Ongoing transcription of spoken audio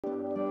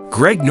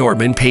Greg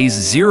Norman pays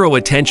zero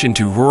attention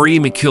to Rory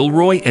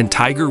McIlroy and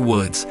Tiger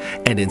Woods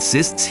and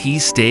insists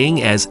he's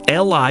staying as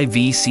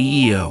LIV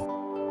CEO.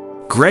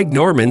 Greg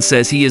Norman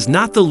says he is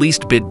not the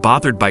least bit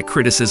bothered by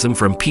criticism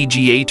from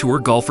PGA Tour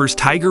golfers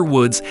Tiger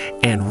Woods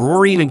and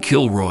Rory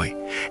McIlroy,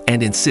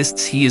 and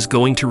insists he is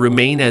going to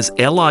remain as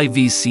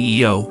LIV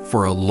CEO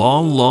for a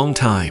long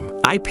time.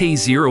 "I pay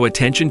zero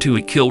attention to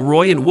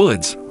McIlroy and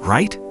Woods,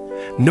 right?"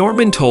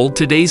 Norman told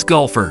Today's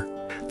Golfer.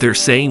 "They're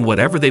saying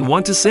whatever they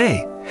want to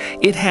say.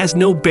 It has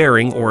no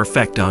bearing or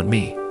effect on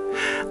me.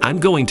 I'm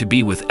going to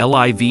be with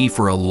LIV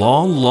for a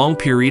long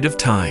period of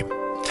time."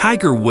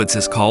 Tiger Woods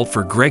has called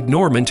for Greg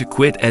Norman to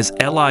quit as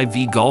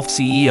LIV Golf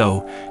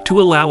CEO to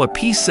allow a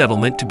peace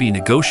settlement to be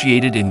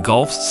negotiated in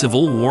golf's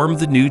civil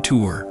warmThe new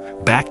tour,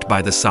 backed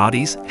by the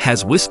Saudis,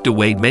 has whisked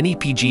away many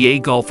PGA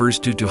golfers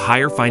due to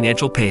higher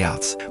financial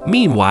payouts.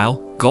 Meanwhile,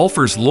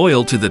 golfers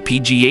loyal to the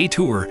PGA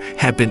Tour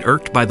have been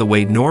irked by the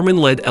way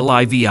Norman-led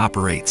LIV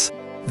operates.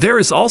 There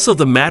is also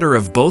the matter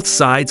of both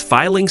sides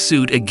filing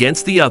suit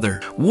against the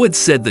other. Woods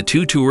said the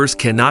two tours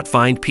cannot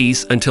find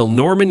peace until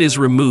Norman is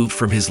removed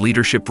from his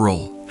leadership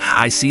role.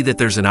 "I see that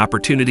there's an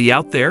opportunity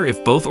out there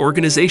if both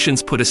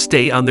organizations put a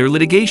stay on their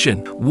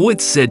litigation,"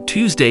 Woods said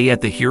Tuesday at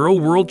the Hero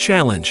World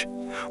Challenge,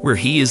 where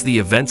he is the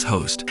event's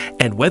host.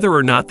 "And whether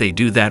or not they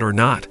do that or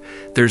not,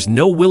 there's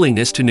no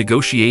willingness to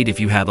negotiate if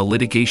you have a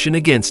litigation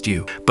against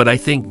you. But I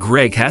think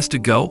Greg has to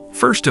go,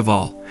 first of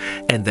all,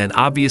 and then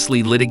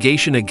obviously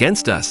litigation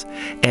against us,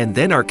 and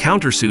then our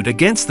countersuit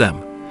against them.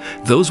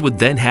 Those would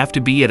then have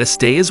to be at a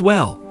stay as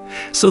well.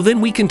 So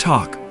then we can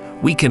talk.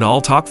 We can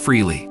all talk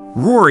freely."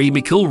 Rory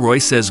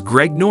McIlroy says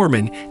Greg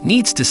Norman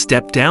needs to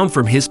step down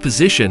from his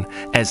position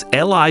as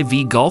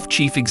LIV Golf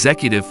Chief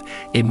Executive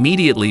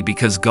immediately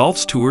because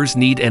golf's tours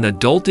need an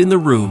adult in the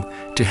room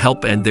to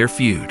help end their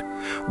feud.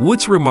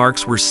 Woods'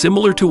 remarks were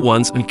similar to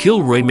ones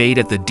McIlroy made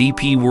at the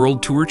DP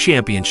World Tour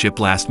Championship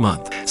last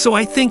month. "So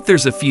I think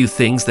there's a few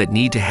things that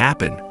need to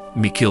happen,"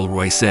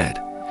 McIlroy said.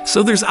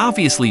 "So there's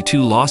obviously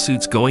two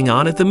lawsuits going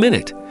on at the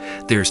minute.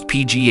 There's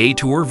PGA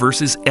Tour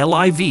versus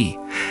LIV,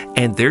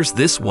 and there's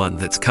this one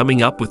that's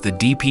coming up with the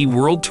DP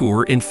World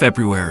Tour in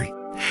February.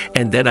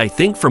 And then I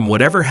think from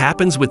whatever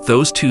happens with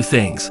those two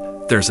things,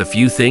 there's a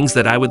few things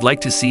that I would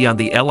like to see on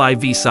the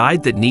LIV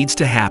side that needs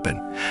to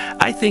happen.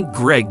 I think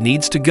Greg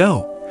needs to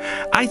go.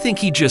 I think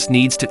he just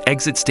needs to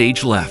exit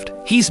stage left.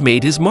 He's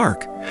made his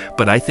mark.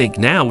 But I think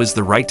now is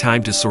the right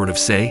time to sort of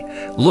say,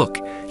 look,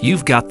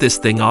 you've got this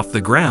thing off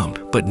the ground,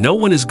 but no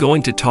one is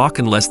going to talk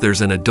unless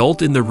there's an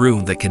adult in the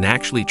room that can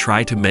actually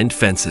try to mend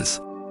fences."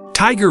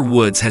 Tiger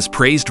Woods has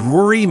praised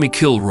Rory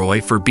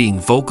McIlroy for being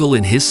vocal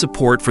in his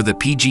support for the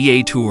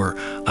PGA Tour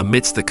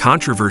amidst the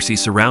controversy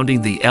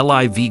surrounding the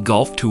LIV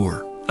Golf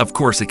Tour. "Of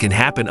course, it can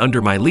happen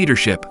under my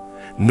leadership,"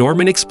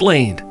 Norman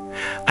explained.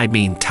 "I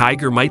mean,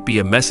 Tiger might be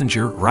a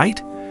messenger, right?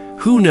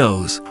 Who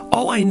knows?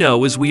 All I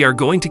know is we are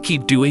going to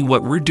keep doing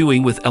what we're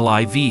doing with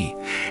LIV,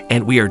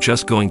 and we are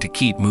just going to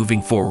keep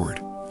moving forward."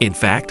 In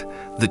fact,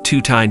 the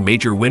two-time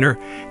major winner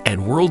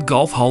and World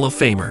Golf Hall of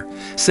Famer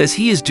says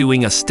he is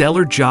doing a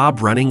stellar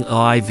job running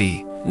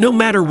LIV. "No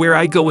matter where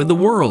I go in the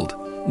world,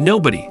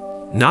 nobody,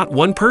 not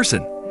one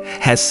person,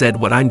 has said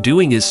what I'm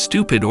doing is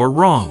stupid or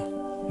wrong,"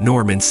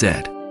 Norman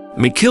said.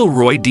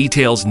 McIlroy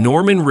details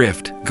Norman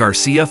rift,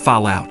 Garcia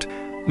fallout.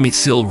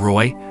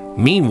 McIlroy,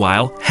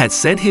 meanwhile, had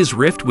said his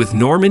rift with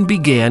Norman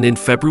began in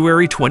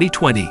February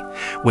 2020,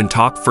 when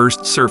talk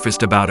first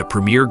surfaced about a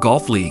premier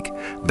golf league,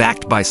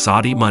 backed by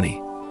Saudi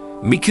money.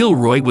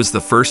 McIlroy was the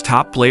first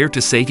top player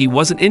to say he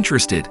wasn't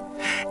interested,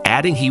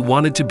 adding he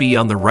wanted to be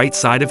on the right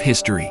side of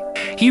history.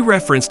 He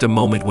referenced a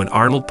moment when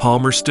Arnold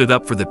Palmer stood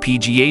up for the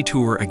PGA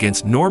Tour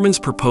against Norman's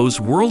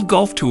proposed World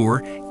Golf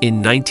Tour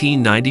in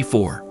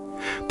 1994.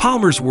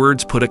 Palmer's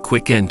words put a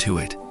quick end to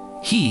it.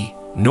 He,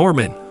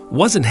 Norman,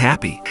 wasn't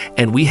happy,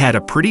 and we had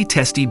a pretty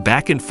testy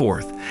back and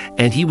forth,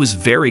 and he was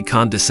very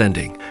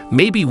condescending.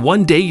 "Maybe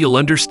one day you'll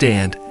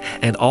understand,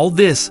 and all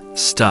this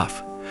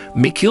stuff,"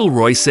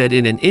 McIlroy said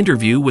in an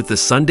interview with the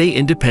Sunday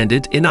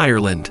Independent in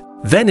Ireland.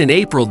 Then in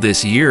April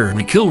this year,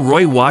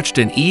 McIlroy watched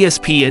an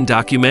ESPN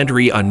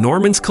documentary on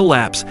Norman's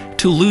collapse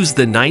to lose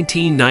the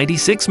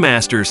 1996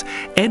 Masters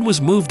and was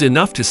moved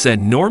enough to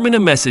send Norman a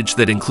message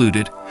that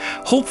included,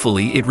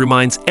 "Hopefully it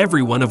reminds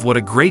everyone of what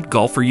a great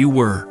golfer you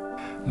were."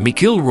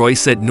 McIlroy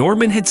said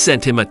Norman had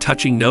sent him a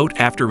touching note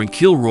after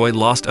McIlroy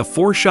lost a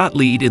 4-shot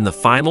lead in the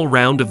final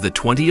round of the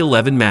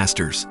 2011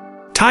 Masters.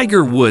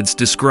 Tiger Woods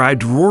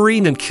described Rory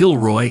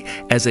McIlroy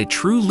as a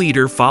true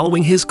leader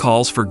following his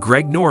calls for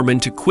Greg Norman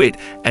to quit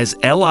as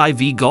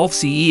LIV Golf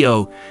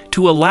CEO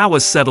to allow a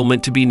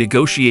settlement to be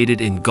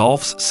negotiated in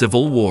golf's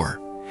civil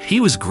war. "He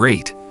was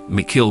great,"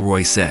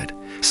 McIlroy said.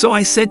 "So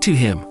I said to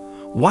him,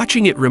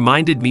 watching it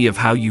reminded me of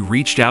how you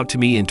reached out to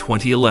me in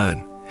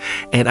 2011.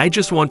 And I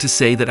just want to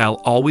say that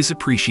I'll always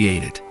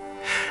appreciate it.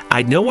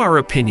 I know our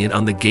opinion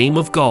on the game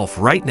of golf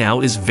right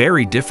now is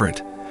very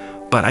different,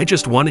 but I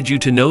just wanted you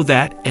to know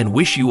that and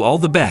wish you all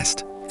the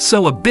best."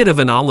 So a bit of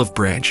an olive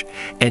branch,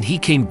 and he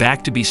came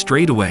back to be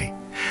straight away.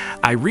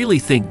 "I really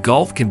think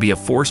golf can be a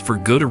force for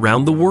good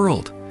around the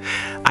world.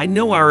 I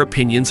know our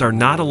opinions are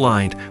not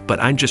aligned, but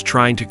I'm just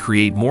trying to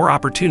create more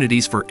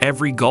opportunities for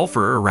every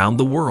golfer around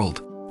the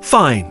world.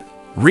 Fine.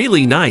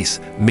 Really nice,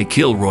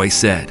 McIlroy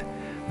said.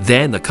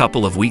 Then, a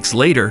couple of weeks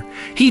later,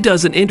 he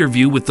does an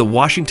interview with the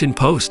Washington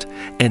Post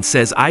and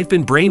says, "I've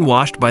been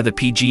brainwashed by the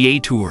PGA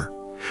Tour.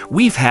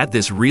 We've had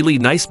this really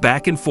nice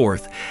back and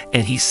forth,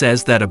 and he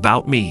says that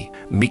about me."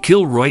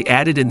 McIlroy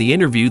added in the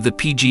interview, "The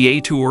PGA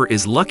Tour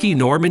is lucky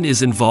Norman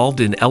is involved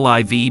in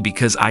LIV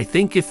because I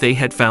think if they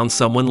had found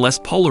someone less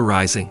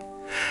polarizing,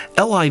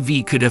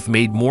 LIV could have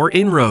made more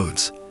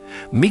inroads."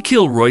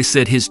 McIlroy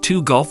said his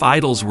two golf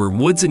idols were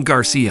Woods and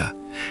Garcia,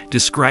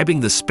 describing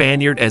the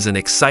Spaniard as an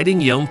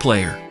exciting young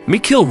player.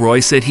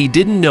 McIlroy said he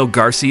didn't know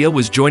Garcia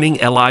was joining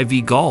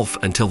LIV Golf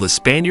until the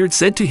Spaniard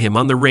said to him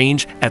on the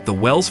range at the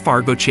Wells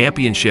Fargo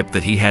Championship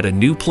that he had a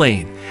new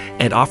plane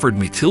and offered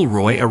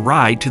McIlroy a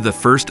ride to the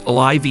first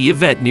LIV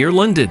event near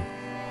London.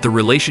 The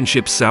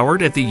relationship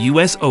soured at the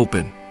US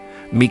Open.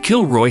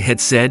 McIlroy had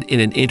said in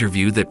an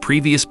interview that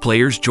previous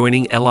players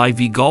joining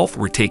LIV Golf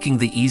were taking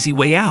the easy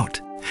way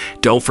out.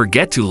 Don't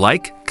forget to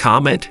like,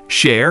 comment,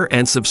 share,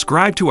 and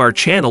subscribe to our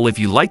channel if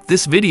you liked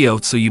this video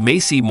so you may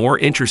see more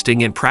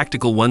interesting and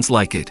practical ones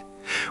like it.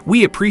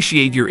 We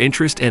appreciate your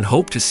interest and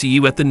hope to see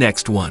you at the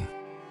next one.